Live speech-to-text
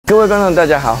各位观众，大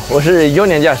家好，我是优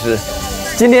年驾驶，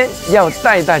今天要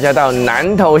带大家到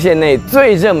南投县内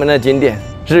最热门的景点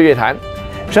日月潭。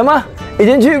什么？已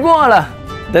经去过了？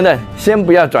等等，先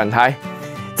不要转台。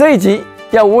这一集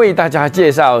要为大家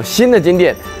介绍新的景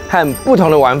点和不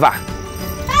同的玩法，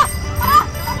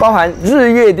包含日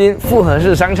月町复合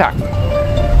式商场、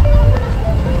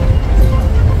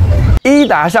伊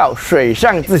达邵水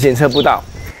上自行车步道、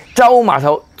朝雾码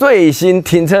头最新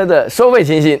停车的收费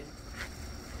情形，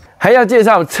还要介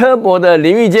绍车泊的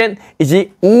淋浴间，以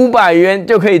及500元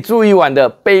就可以住一晚的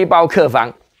背包客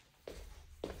房。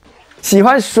喜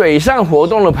欢水上活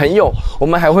动的朋友，我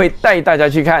们还会带大家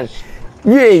去看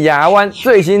月牙湾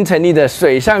最新成立的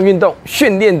水上运动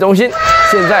训练中心。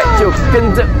现在就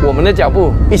跟着我们的脚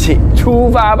步一起出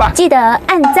发吧！记得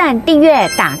按赞、订阅、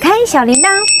打开小铃铛，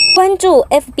关注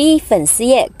FB 粉丝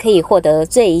页，可以获得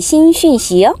最新讯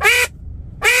息哦。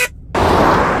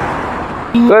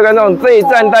各位观众，这一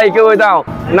站带各位到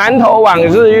南投往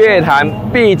日月潭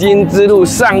必经之路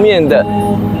上面的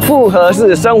复合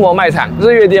式生活卖场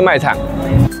日月町卖场。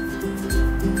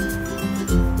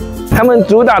他们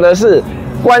主打的是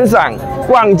观赏、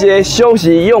逛街、休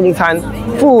息、用餐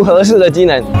复合式的机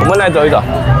能。我们来走一走。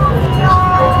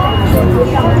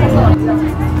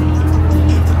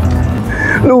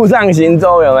路上行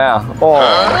舟有没有？哦，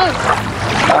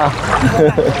啊。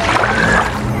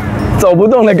走不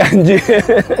动的感觉。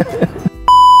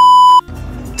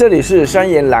这里是山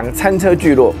岩廊餐车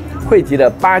聚落，汇集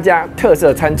了8家特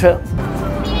色餐车。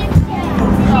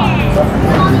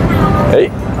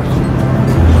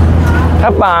他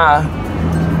把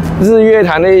日月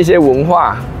潭的一些文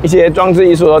化、一些装置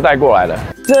艺术都带过来了。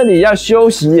这里要休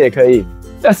息也可以，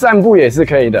要散步也是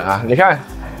可以的啊！你看，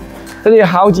这里有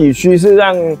好几区是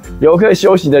让游客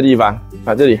休息的地方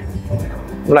啊。这里，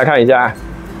我们来看一下。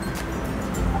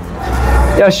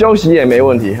要休息也没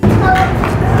问题。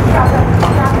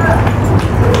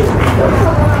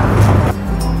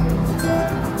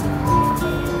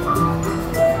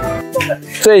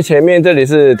最前面这里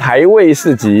是台味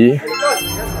市集，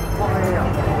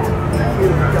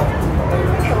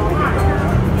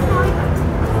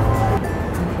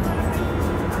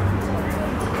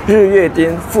日月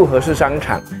町复合式商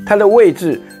场，它的位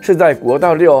置是在国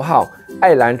道6号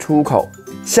爱兰出口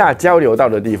下交流道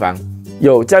的地方，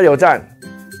有加油站、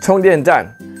充电站，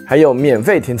还有免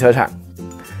费停车场，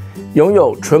拥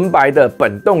有纯白的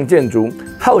本栋建筑，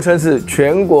号称是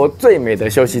全国最美的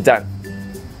休息站。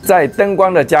在灯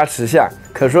光的加持下，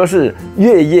可说是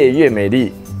越夜越美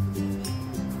丽。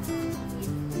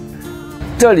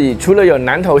这里除了有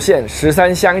南投县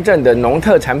13乡镇的农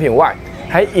特产品外，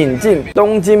还引进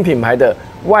东京品牌的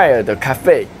外尔的咖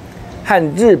啡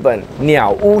和日本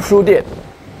鸟屋书店。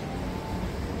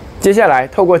接下来，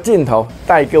透过镜头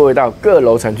带各位到各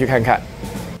楼层去看看。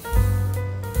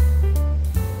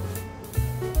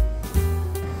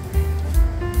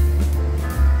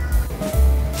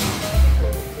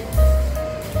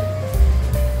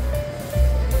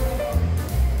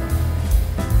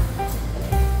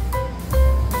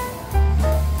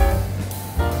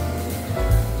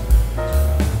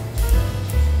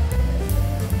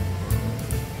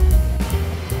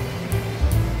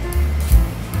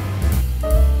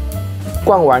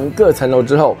逛完各层楼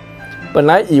之后，本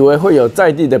来以为会有在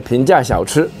地的平价小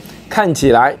吃，看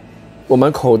起来我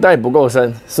们口袋不够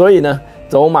深，所以呢，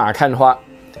走马看花。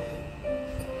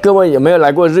各位有没有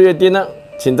来过日月町呢？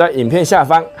请在影片下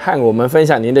方和我们分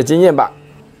享您的经验吧。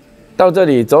到这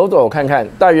里走走看看，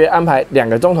大约安排2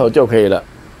个钟头就可以了。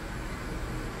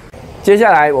接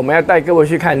下来我们要带各位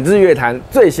去看日月潭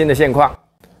最新的现况。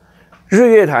日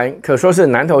月潭可说是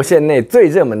南投县内最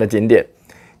热门的景点。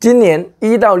今年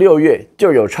1到6月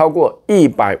就有超过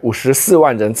154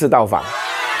万人次到访。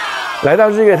来到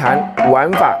日月潭，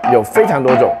玩法有非常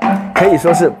多种，可以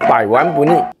说是百玩不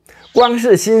腻。光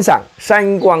是欣赏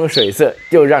山光水色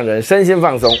就让人身心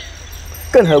放松，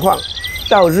更何况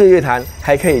到日月潭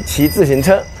还可以骑自行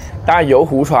车、搭游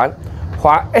湖船、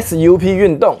滑 SUP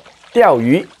运动、钓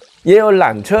鱼，也有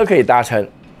缆车可以搭乘。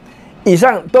以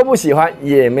上都不喜欢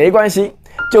也没关系。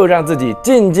就让自己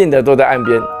静静地坐在岸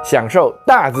边，享受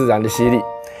大自然的洗礼，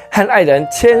和爱人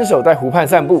牵手在湖畔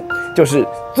散步，就是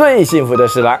最幸福的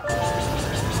事啦。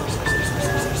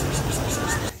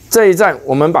这一站，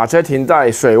我们把车停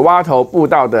在水洼头步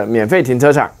道的免费停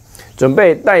车场，准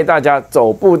备带大家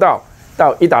走步道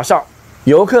到伊达邵。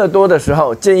游客多的时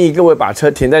候，建议各位把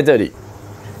车停在这里。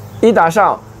伊达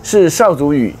邵是邵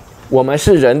族语，我们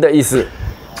是人的意思。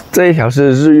这一条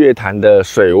是日月潭的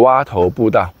水洼头步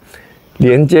道。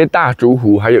连接大竹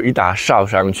湖还有伊达邵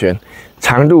商圈，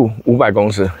长度500公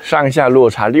尺，上下落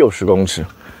差60公尺。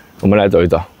我们来走一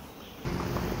走。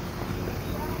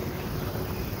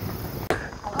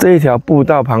这一条步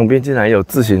道旁边竟然有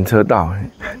自行车道，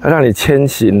它让你牵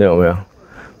行的，有没有？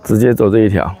直接走这一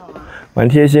条，蛮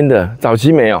贴心的。早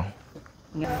期没有。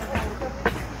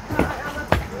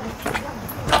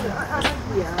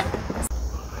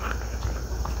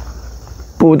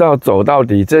步道走到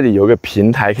底，这里有个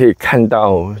平台可以看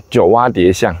到九蛙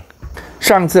蝶象。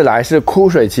上次来是枯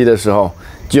水期的时候，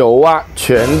九蛙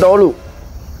全都露。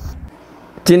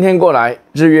今天过来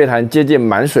日月潭接近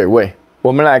满水位，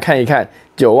我们来看一看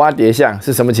九蛙蝶象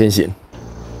是什么情形。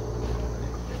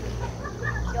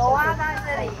九蛙在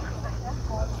这里。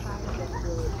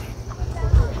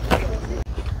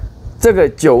这个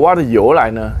九蛙的由来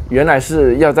呢，原来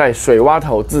是要在水蛙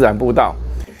头自然步道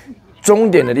终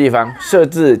点的地方设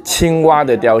置青蛙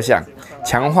的雕像，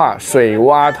强化水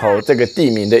蛙头这个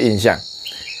地名的印象。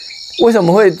为什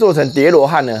么会做成叠罗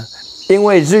汉呢？因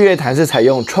为日月潭是采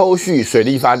用抽蓄水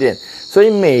力发电，所以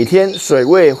每天水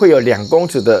位会有2公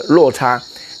尺的落差。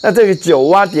那这个九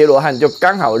蛙叠罗汉就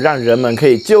刚好让人们可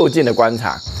以就近的观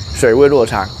察水位落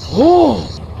差。哦。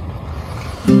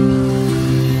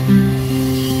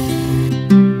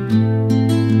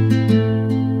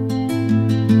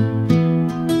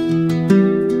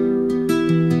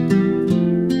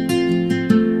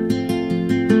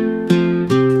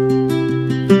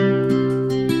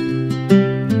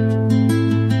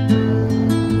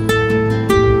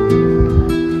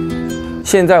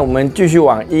现在我们继续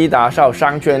往伊达邵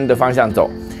商圈的方向走，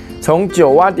从九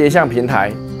蛙蝶象平台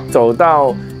走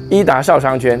到伊达邵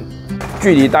商圈，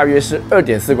距离大约是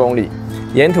2.4公里，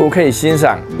沿途可以欣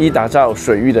赏伊达邵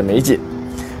水域的美景。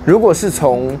如果是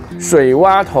从水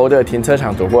蛙头的停车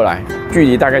场走过来，距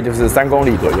离大概就是3公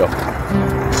里左右。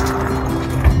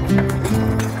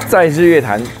在日月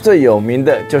潭最有名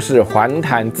的就是环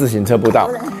潭自行车步道，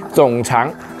总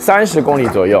长30公里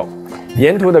左右，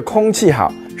沿途的空气好，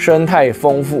生态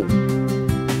丰富，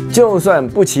就算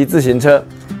不骑自行车，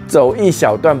走一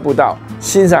小段步道，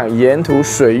欣赏沿途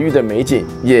水域的美景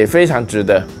也非常值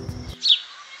得。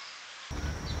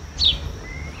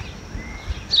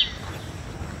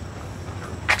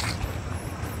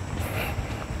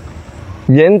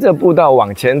沿着步道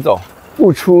往前走，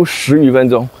不出10余分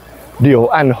钟，柳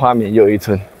暗花明又一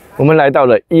村。我们来到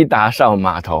了伊达邵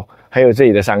码头，还有这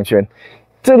里的商圈。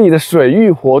这里的水域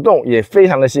活动也非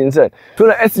常的兴盛，除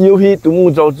了 SUP 独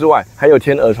木舟之外，还有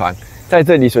天鹅船，在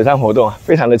这里水上活动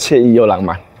非常的惬意又浪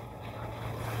漫。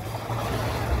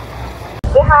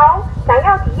你好，想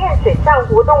要体验水上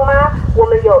活动吗？我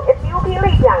们有 SUP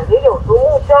立桨，也有独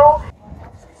木舟。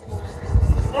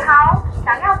你好，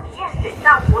想要体验水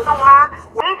上活动吗？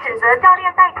可以选择教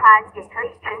练带团，也可以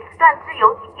全时段自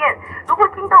由体验。如果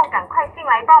心动，赶快进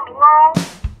来报名哦。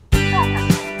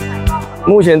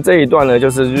目前这一段呢，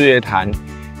就是日月潭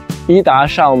伊达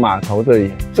邵码头这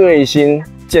里最新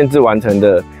建制完成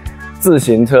的自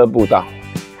行车步道。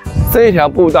这一条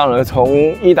步道呢，从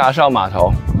伊达邵码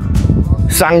头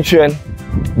商圈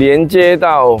连接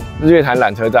到日月潭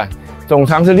缆车站，总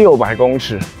长是600公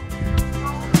尺。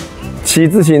骑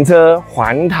自行车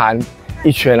环潭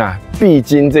一圈啊，必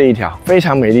经这一条非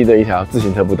常美丽的一条自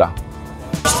行车步道。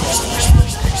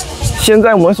现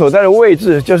在我们所在的位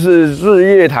置就是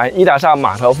日月潭伊达邵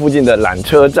码头附近的缆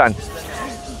车站，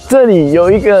这里有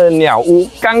一个鸟屋，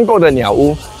钢构的鸟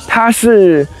屋，它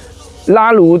是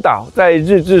拉鲁岛在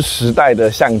日治时代的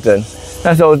象征，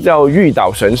那时候叫玉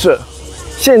岛神社。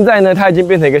现在呢，它已经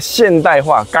变成一个现代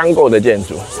化钢构的建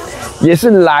筑，也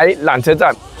是来缆车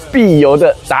站必游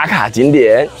的打卡景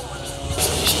点。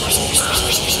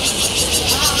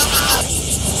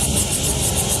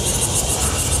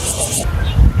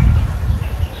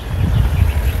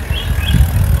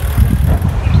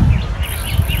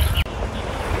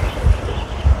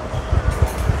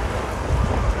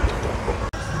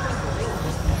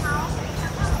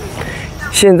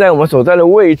现在我们所在的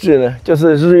位置呢，就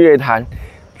是日月潭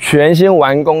全新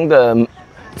完工的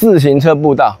自行车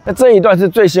步道。那这一段是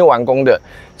最新完工的，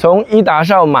从伊达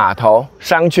邵码头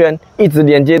商圈一直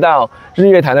连接到日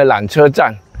月潭的缆车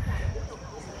站。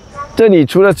这里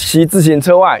除了骑自行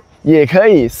车外，也可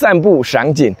以散步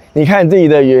赏景。你看这里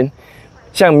的云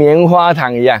像棉花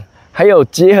糖一样，还有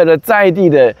结合了在地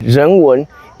的人文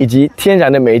以及天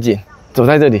然的美景，走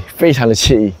在这里非常的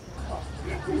惬意。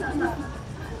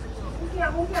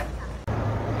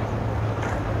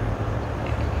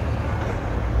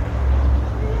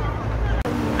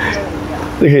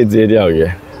这可以直接钓鱼。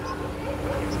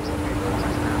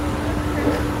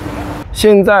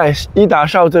现在伊达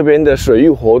邵这边的水域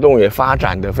活动也发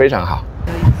展得非常好，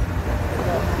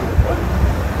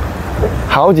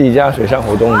好几家水上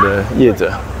活动的业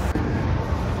者。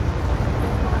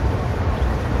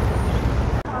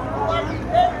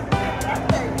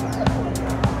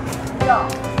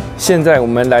现在我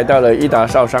们来到了伊达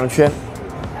邵商圈，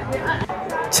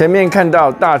前面看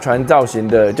到大船造型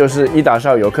的就是伊达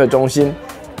邵游客中心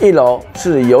，1楼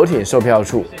是游艇售票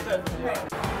处，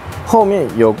后面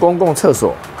有公共厕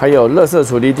所，还有垃圾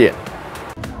处理点。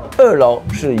2楼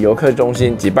是游客中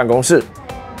心及办公室。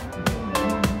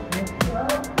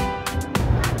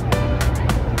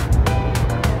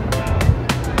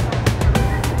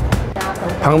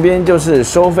旁边就是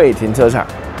收费停车场。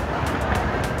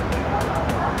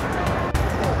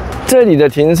这里的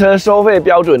停车收费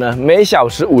标准呢，每小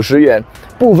时50元，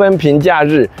不分平假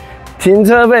日。停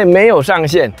车费没有上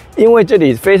限，因为这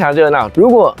里非常热闹。如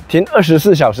果停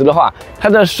24小时的话，它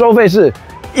的收费是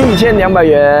1200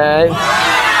元。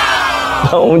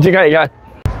我们去看一看。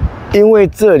因为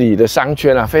这里的商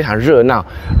圈啊非常热闹，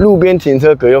路边停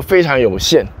车格又非常有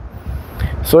限，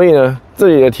所以呢，这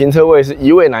里的停车位是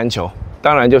一位难求。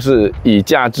当然就是以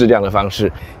价质量的方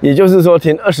式，也就是说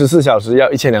停24小时要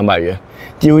1200元，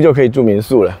几乎就可以住民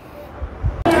宿了。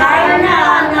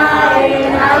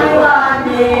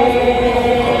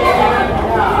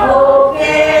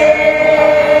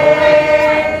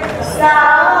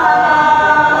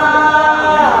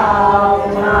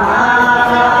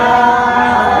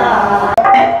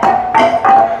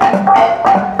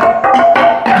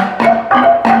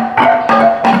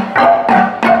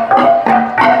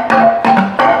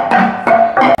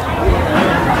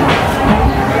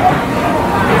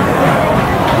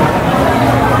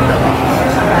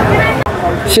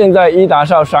现在伊达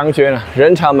邵商圈啊，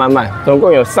人潮满满，总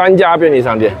共有3家便利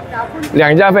商店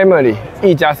，2家 Family，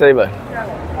 1家 Seven。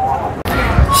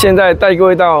现在带各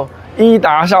位到伊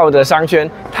达邵的商圈，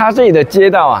它这里的街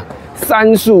道啊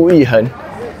，3树一横，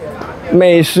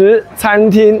美食、餐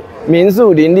厅、民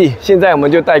宿林立。现在我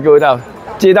们就带各位到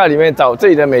街道里面找这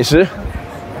里的美食。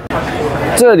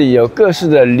这里有各式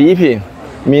的礼品、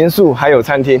民宿还有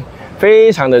餐厅，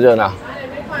非常的热闹。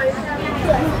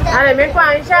来里面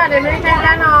逛一下，里面看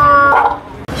看哦。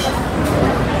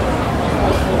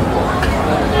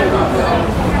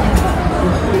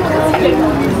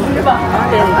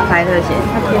给我们拍特写，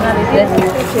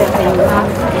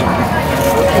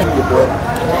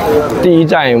第一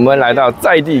站我们来到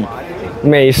在地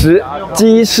美食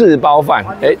鸡翅包饭，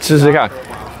吃吃看，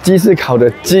鸡翅烤的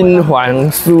金黄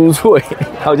酥脆，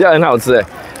好像很好吃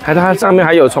哎，它上面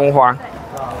还有葱花。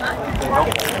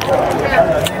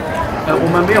我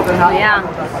们没有跟他一样，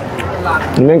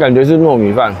里面感觉是糯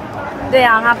米饭。对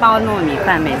啊，他包糯米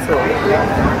饭没错。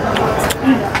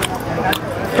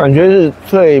感觉是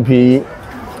脆皮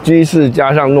鸡翅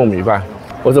加上糯米饭，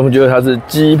我怎么觉得它是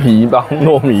鸡皮包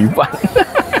糯米饭？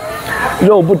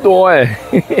肉不多哎，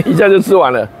一下就吃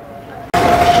完了。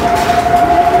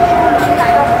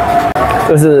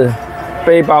这是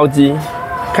背包鸡，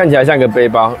看起来像个背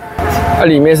包，它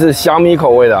里面是小米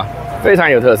口味的，非常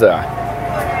有特色啊。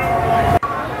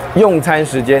用餐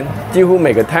时间几乎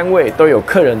每个摊位都有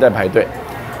客人在排队，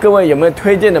各位有没有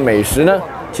推荐的美食呢？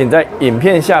请在影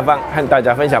片下方和大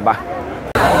家分享吧。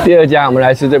第2家，我们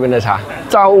来吃这边的茶，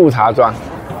朝雾茶庄，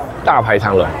大排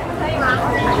长龙。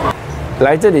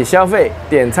来这里消费，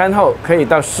点餐后可以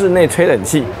到室内吹冷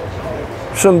气，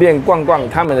顺便逛逛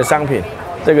他们的商品。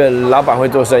这个老板会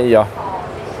做生意哦。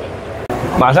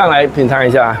马上来品尝一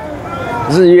下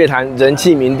日月潭人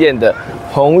气名店的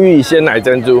红玉鲜奶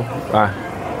珍珠啊。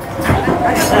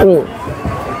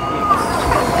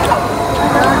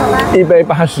1杯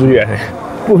80元，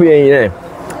不便宜呢。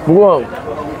不过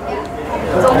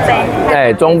中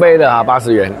杯，中杯的啊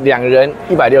80元，2人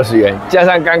160元，加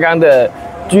上刚刚的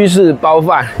居士包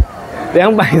饭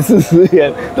240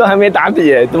元，都还没打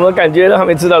底哎，怎么感觉都还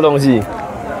没吃到东西？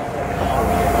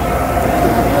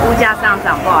物价上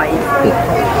涨，不好意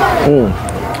思。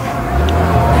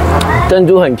珍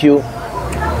珠很 Q，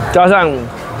 加上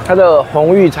它的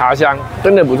红玉茶香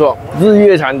真的不错，日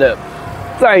月潭的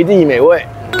在地美味。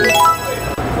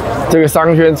这个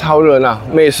商圈超热闹，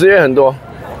美食也很多，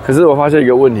可是我发现一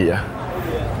个问题啊，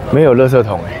没有垃圾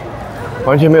桶哎，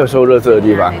完全没有收垃圾的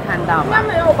地方。没看到吗？应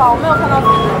该没有吧，我没有看到。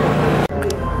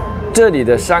这里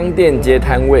的商店街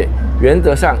摊位原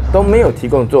则上都没有提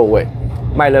供座位，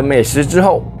买了美食之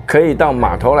后可以到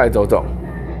码头来走走。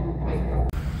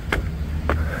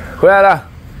回来了，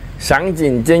赏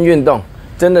景兼运动，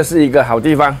真的是一个好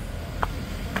地方。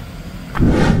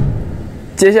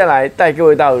接下来带各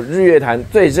位到日月潭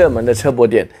最热门的车泊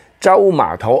点朝雾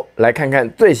码头，来看看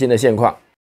最新的现况。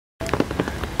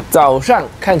早上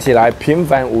看起来平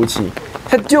凡无奇，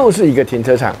它就是一个停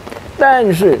车场，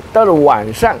但是到了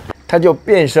晚上，它就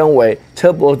变身为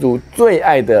车泊族最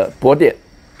爱的泊点。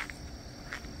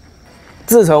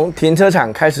自从停车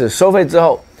场开始收费之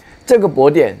后，这个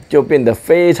泊点就变得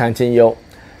非常清幽。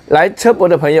来车泊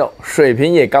的朋友水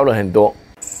平也高了很多。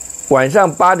晚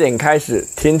上8点开始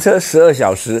停车12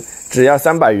小时，只要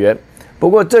300元。不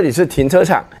过这里是停车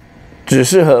场，只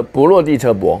适合不落地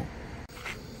车泊。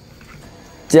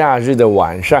假日的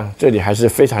晚上，这里还是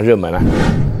非常热门啊。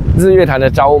日月潭的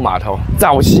朝雾码头，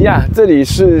早期啊，这里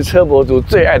是车泊族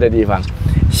最爱的地方。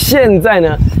现在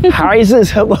呢，还是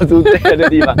车泊族最爱的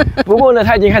地方。不过呢，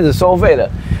它已经开始收费了。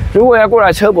如果要过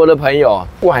来车泊的朋友，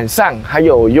晚上还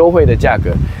有优惠的价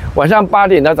格。晚上8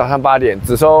点到早上8点，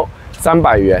只收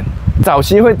300元。早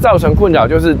期会造成困扰，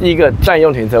就是第一个占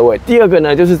用停车位，第二个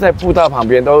呢，就是在步道旁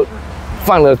边都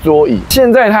放了桌椅。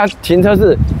现在它停车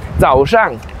是早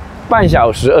上半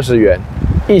小时20元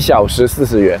，1小时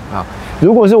40元啊。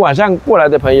如果是晚上过来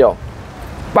的朋友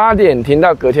，8点停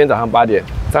到隔天早上8点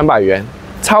，300元。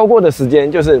超过的时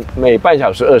间就是每半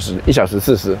小时20，1小时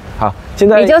40。好，现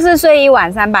在也就是睡一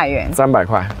晚300元，300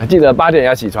块。记得8点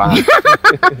要起床。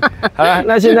好了，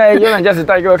那现在优良驾驶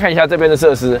带各位看一下这边的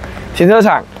设施，停车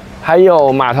场，还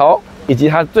有码头，以及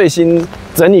它最新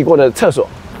整理过的厕所。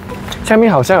下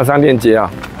面好像有商店街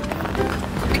啊，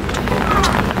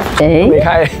没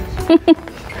开。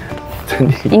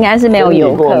应该是没有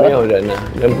游客，没有人了，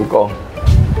人不够。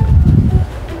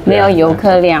没有游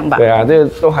客量吧？对啊，这个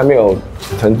都还没有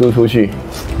承租出去。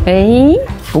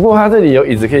不过它这里有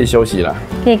椅子可以休息啦，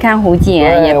可以看湖景，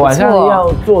也不错。晚上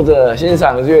要坐着欣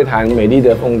赏日月潭美丽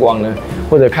的风光呢，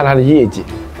或者看它的夜景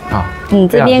啊。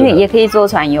这边也可以坐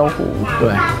船游湖。对。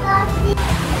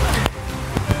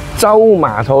朝雾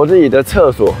码头这里的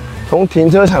厕所，从停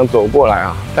车场走过来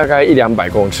啊，大概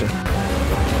100-200公尺。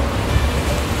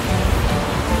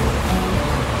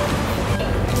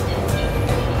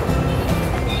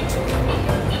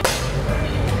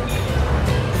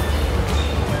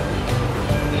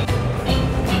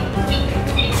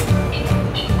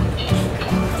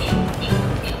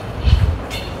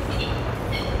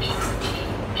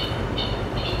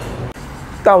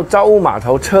到朝雾码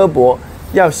头车泊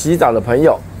要洗澡的朋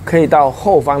友，可以到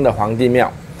后方的皇帝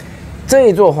庙。这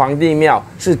一座皇帝庙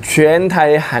是全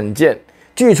台罕见，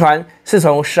据传是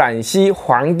从陕西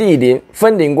黄帝陵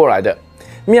分灵过来的。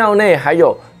庙内还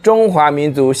有中华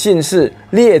民族姓氏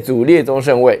列祖列宗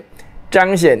圣位，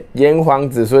彰显炎黄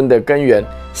子孙的根源，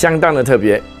相当的特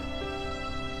别。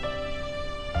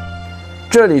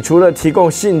这里除了提供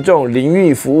信众淋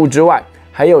浴服务之外，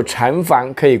还有禅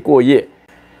房可以过夜。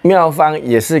庙方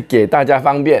也是给大家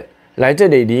方便，来这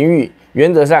里淋浴，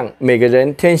原则上每个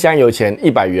人添香油钱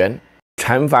100元。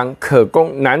禅房可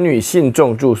供男女信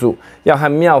众住宿，要和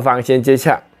庙方先接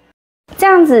洽。这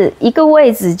样子一个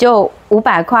位置就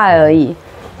500块而已，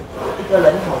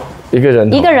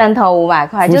一个人头500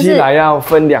块，夫妻来要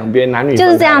分2边，男女就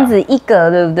是这样子一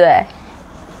格，对不对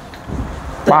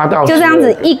？8到10就这样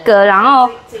子一格，然后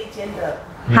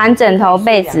含枕头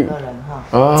被子，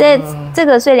这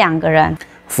个睡2个人。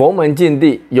佛门禁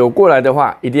地，有过来的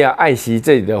话，一定要爱惜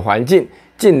这里的环境，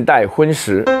静待荤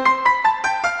食。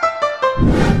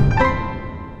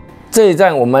这一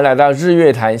站我们来到日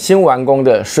月潭新完工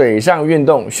的水上运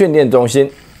动训练中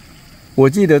心。我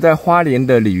记得在花莲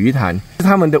的鲤鱼潭，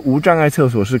他们的无障碍厕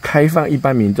所是开放一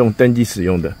般民众登记使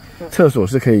用的，厕所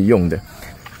是可以用的。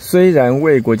虽然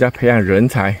为国家培养人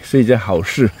才是一件好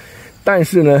事，但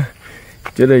是呢，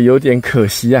觉得有点可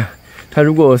惜啊。它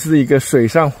如果是一个水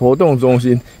上活动中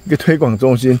心，一个推广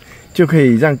中心，就可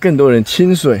以让更多人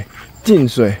亲水、进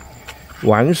水、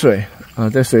玩水啊，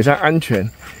在水上安全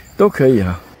都可以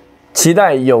啊。期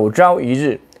待有朝一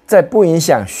日，在不影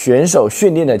响选手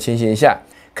训练的情形下，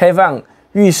开放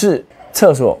浴室、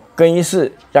厕所、更衣室，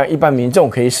让一般民众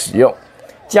可以使用，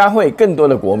嘉惠更多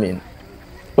的国民。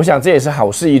我想这也是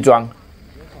好事一桩。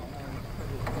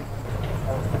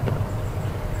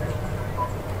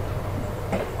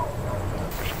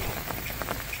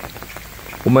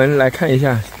我们来看一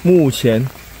下目前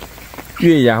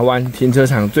月牙湾停车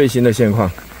场最新的现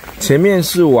况。前面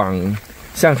是往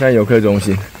象山游客中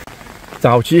心，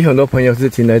早期很多朋友是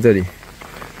停在这里，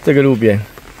这个路边，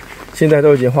现在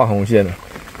都已经画红线了。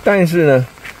但是呢，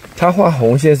它画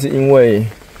红线是因为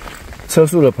车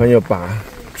速的朋友把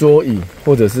桌椅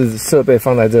或者是设备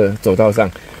放在这走道上，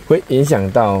会影响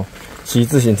到骑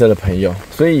自行车的朋友，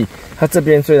所以它这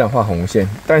边虽然画红线，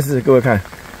但是各位看。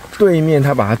对面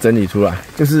他把它整理出来，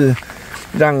就是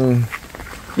让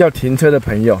要停车的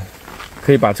朋友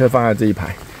可以把车放在这一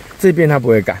排，这边他不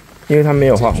会赶，因为他没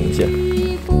有画红线。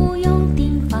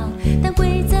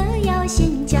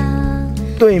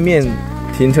对面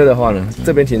停车的话呢，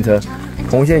这边停车，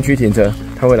红线区停车，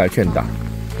他会来劝导。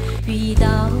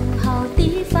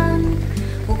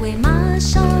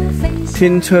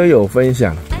听车友分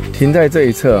享，停在这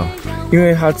一侧，因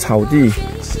为它草地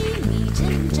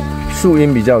树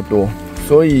荫比较多，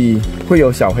所以会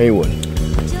有小黑蚊。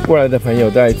过来的朋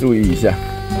友再注意一下。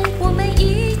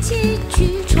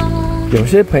有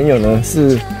些朋友呢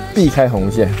是避开红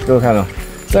线，各位看哦，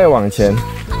再往前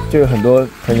就有很多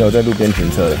朋友在路边停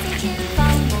车了。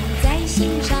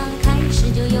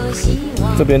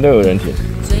这边都有人停。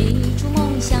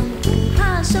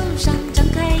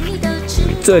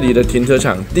这里的停车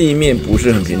场地面不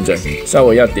是很平整，稍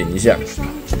微要顶一下。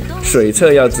水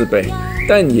厕要自备，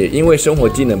但也因为生活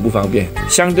机能不方便，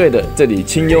相对的这里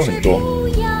清幽很多。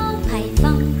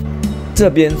这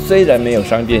边虽然没有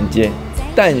商店街，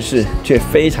但是却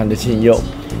非常的清幽，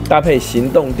搭配行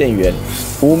动电源、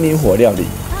无明火料理，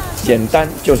简单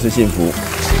就是幸福。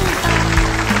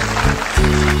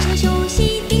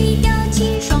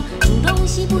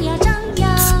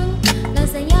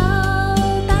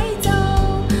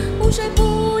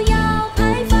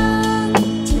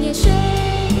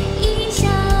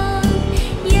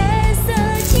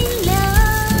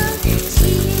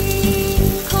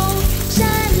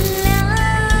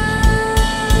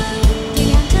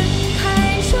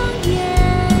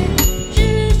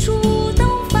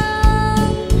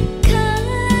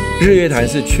日月潭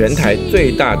是全台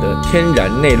最大的天然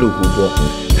内陆湖泊，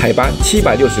海拔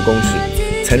760公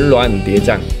尺，层峦叠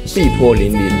嶂，碧波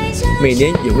粼粼，每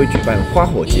年也会举办花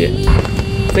火节，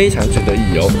非常值得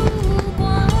一游。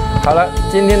好了，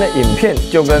今天的影片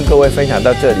就跟各位分享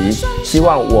到这里，希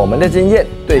望我们的经验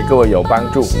对各位有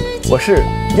帮助。我是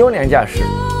优娘驾驶，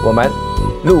我们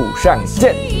路上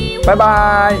见，拜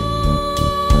拜。